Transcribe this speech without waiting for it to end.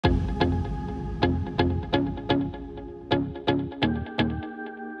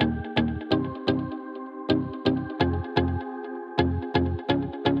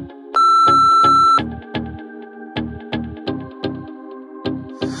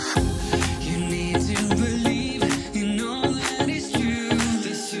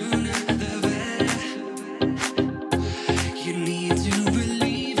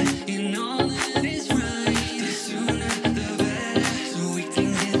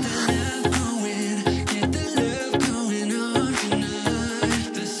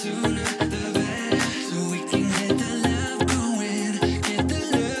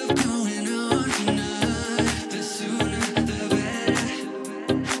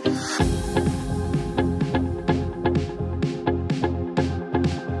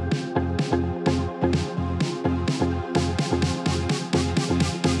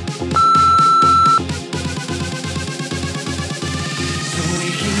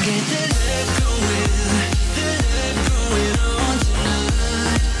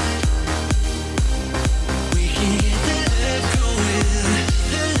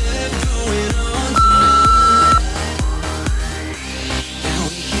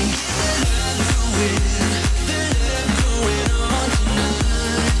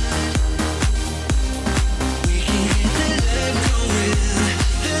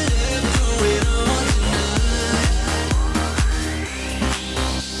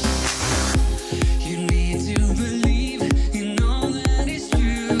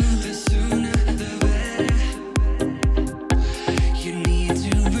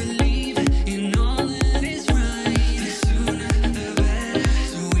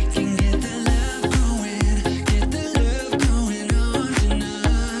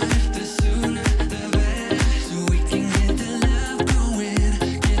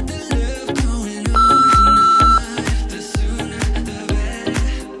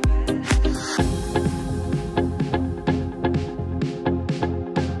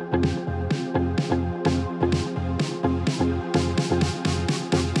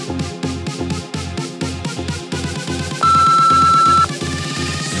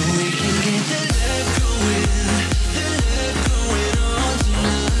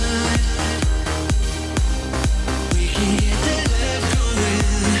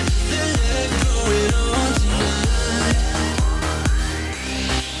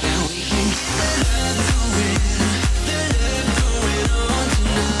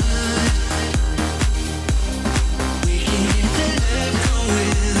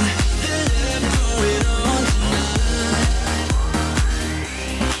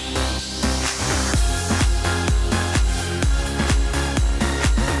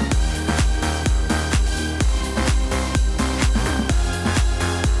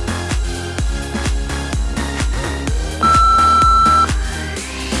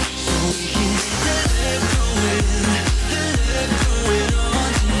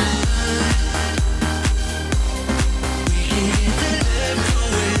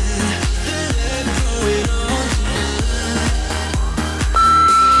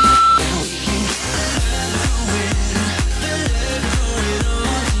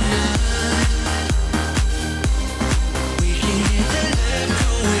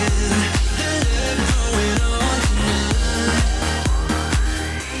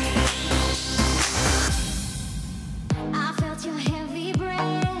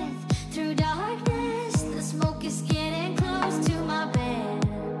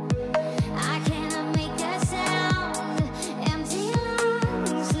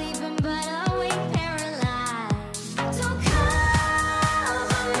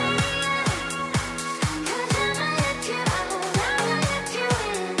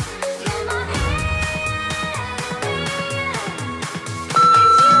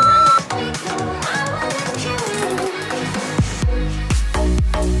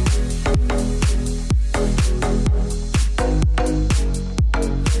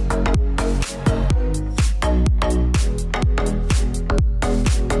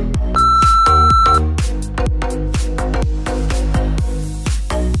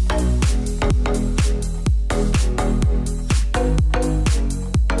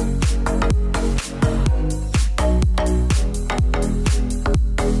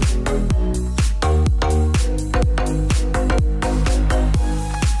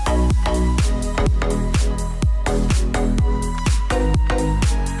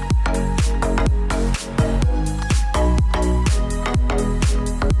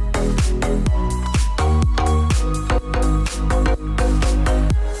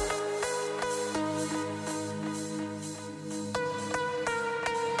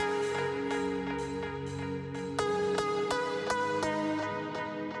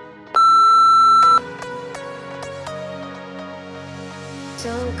So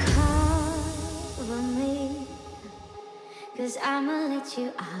cover me, 'cause I'ma let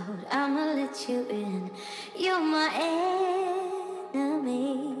you out, I'ma let you in. You're my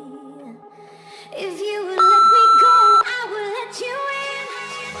enemy. If you would let me go, I will let you in.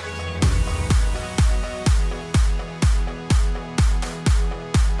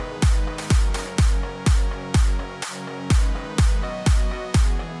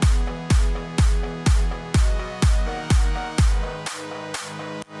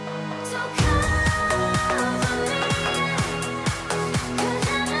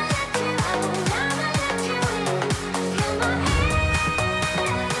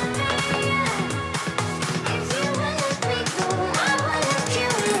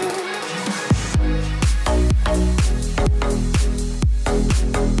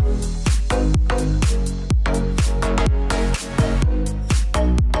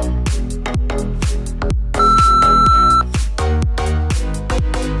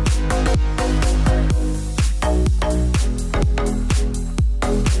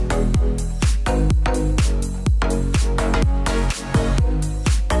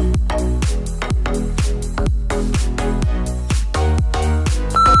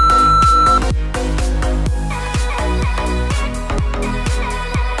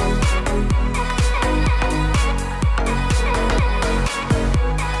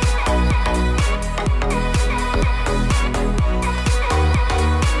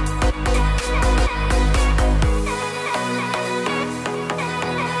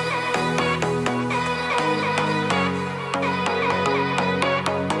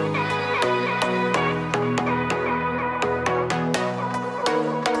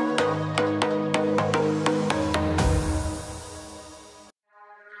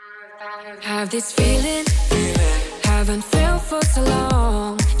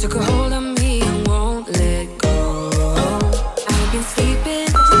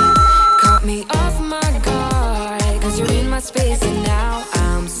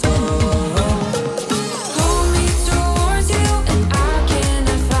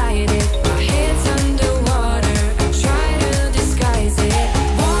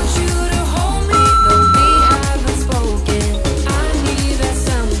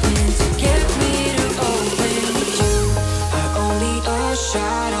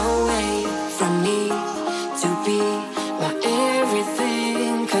 shot away from me to be my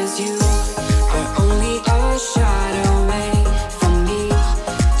everything. 'Cause you are only a shot away from me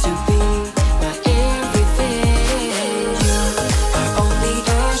to be my everything. You are only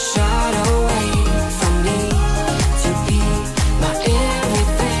a shot away from me to be my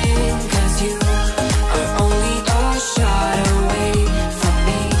everything. 'Cause you are only a shot away from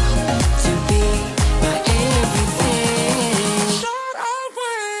me to be my everything. Shot away.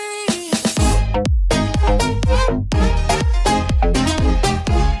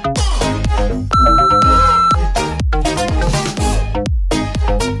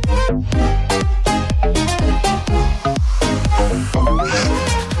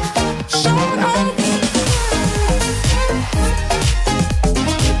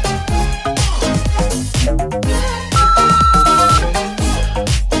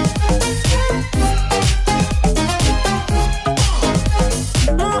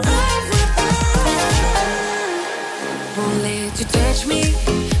 Won't let you touch me,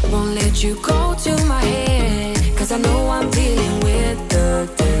 won't let you go to my head. 'Cause I know I'm dealing with the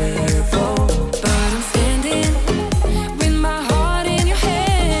devil, but I'm standing with my heart in your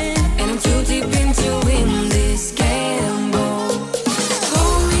hand, and I'm too deep into in this gamble.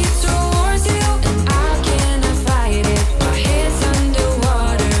 Pull me towards you, and I cannot fight it. My head's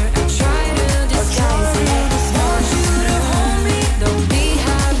underwater, I try to disguise it. Want you to hold me, though we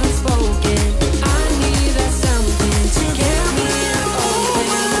haven't spoken. I need that something to get me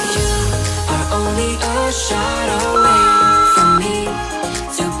open. You are only a shot away from me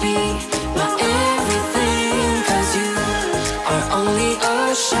to be my everything. 'Cause you are only a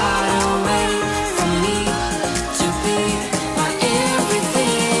shot away from me to be my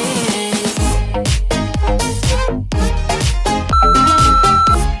everything.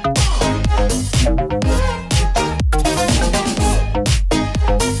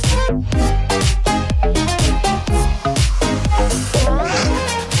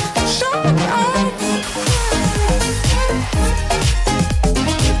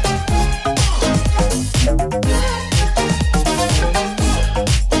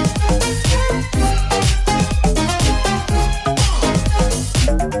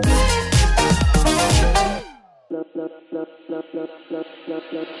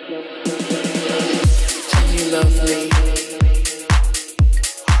 You love me.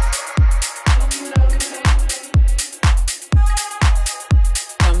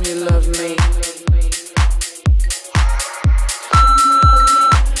 You love me.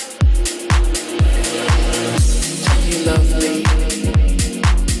 You love me.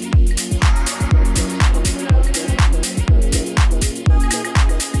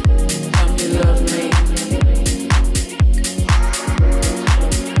 You love me. You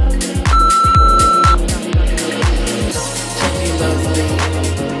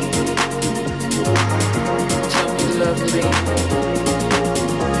love me. You love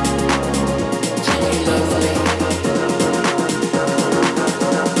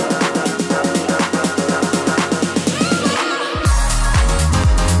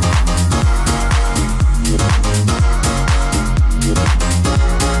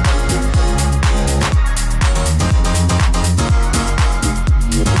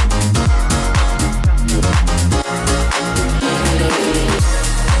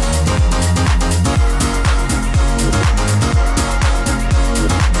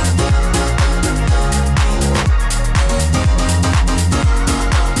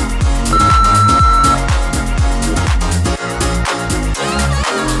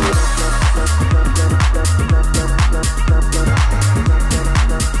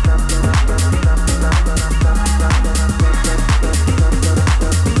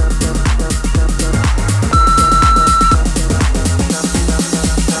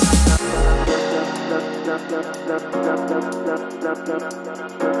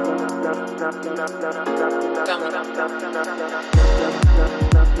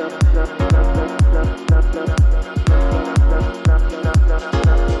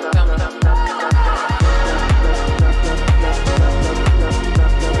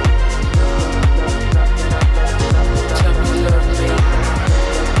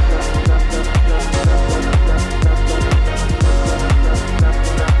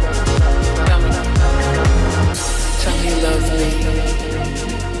me.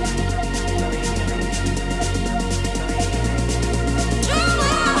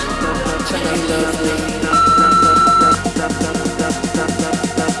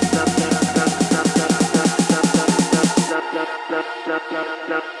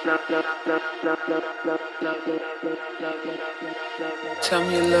 Tell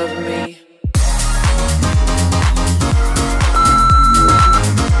me you love me.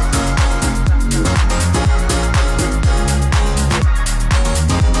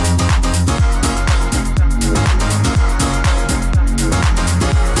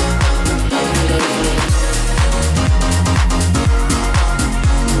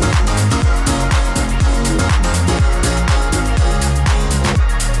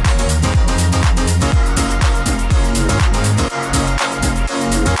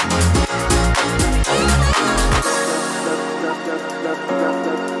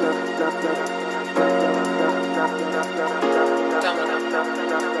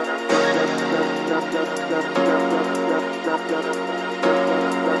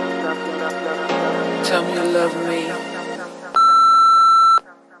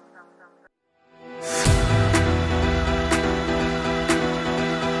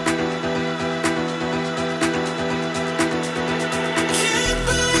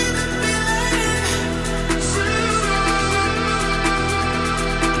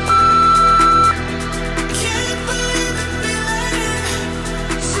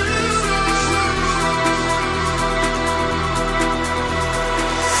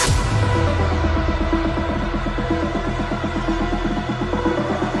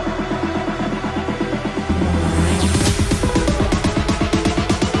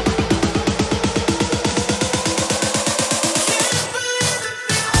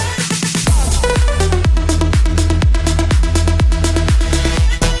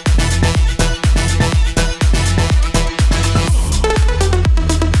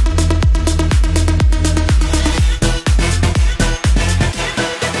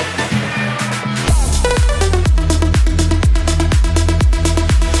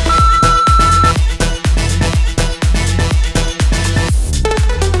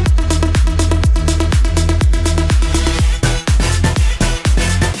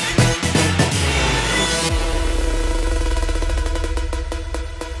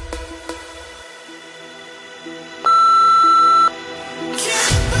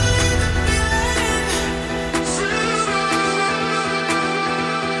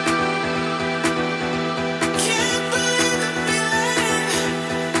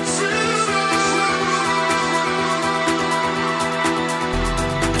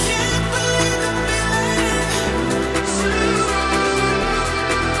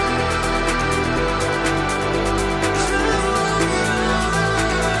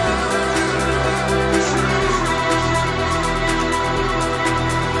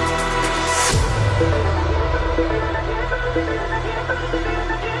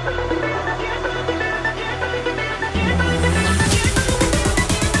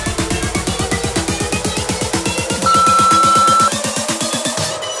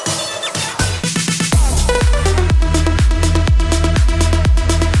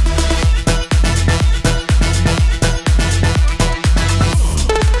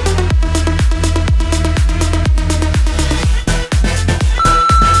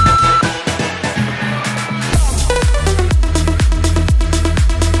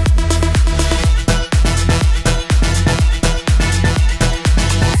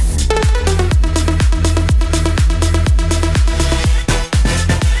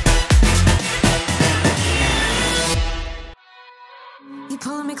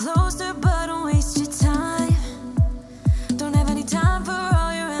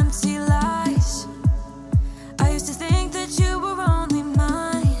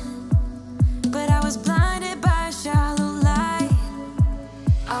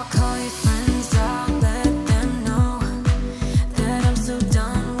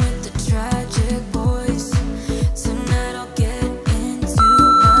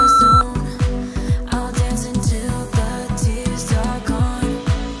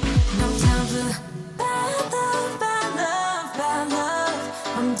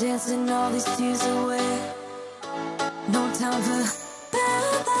 I'm dancing all these tears away. No time for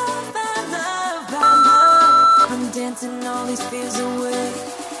bad love, bad love, bad love. I'm dancing all these fears away.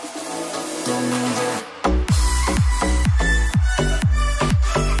 Don't need you.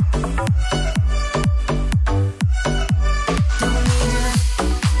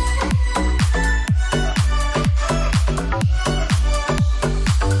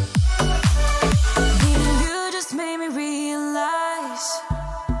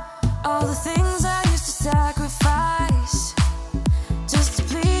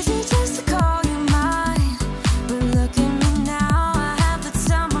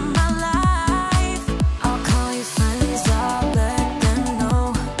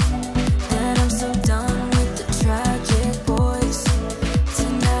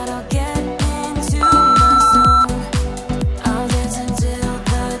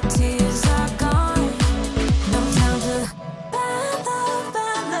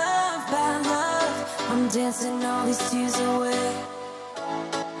 Dancing all these tears away.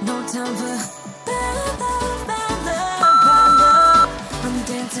 No time for bad love, bad love, bad love. I'm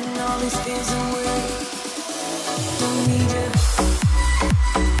dancing all these fears away. Don't need you.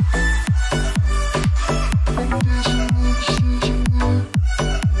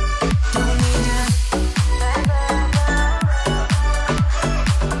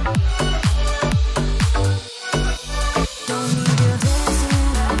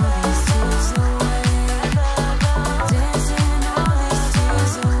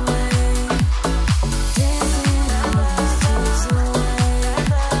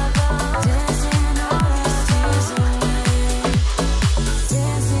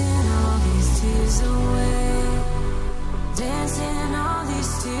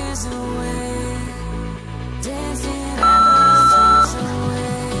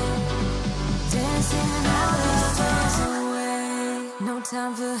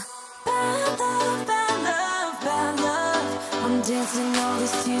 Time for bad love, bad love, bad love. I'm dancing all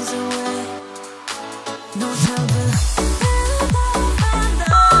these tears away. No time for bad love, bad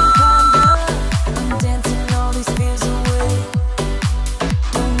love, bad love. I'm dancing all these fears away.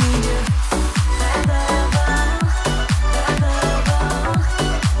 Don't need you. Bad love, bad love, bad love.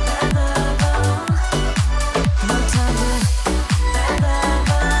 No time for bad love,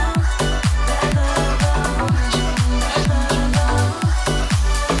 bad love.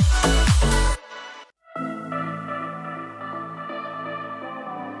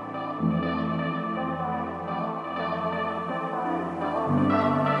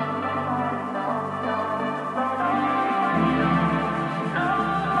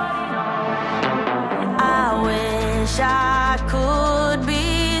 I wish I could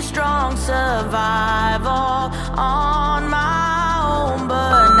be strong, survive.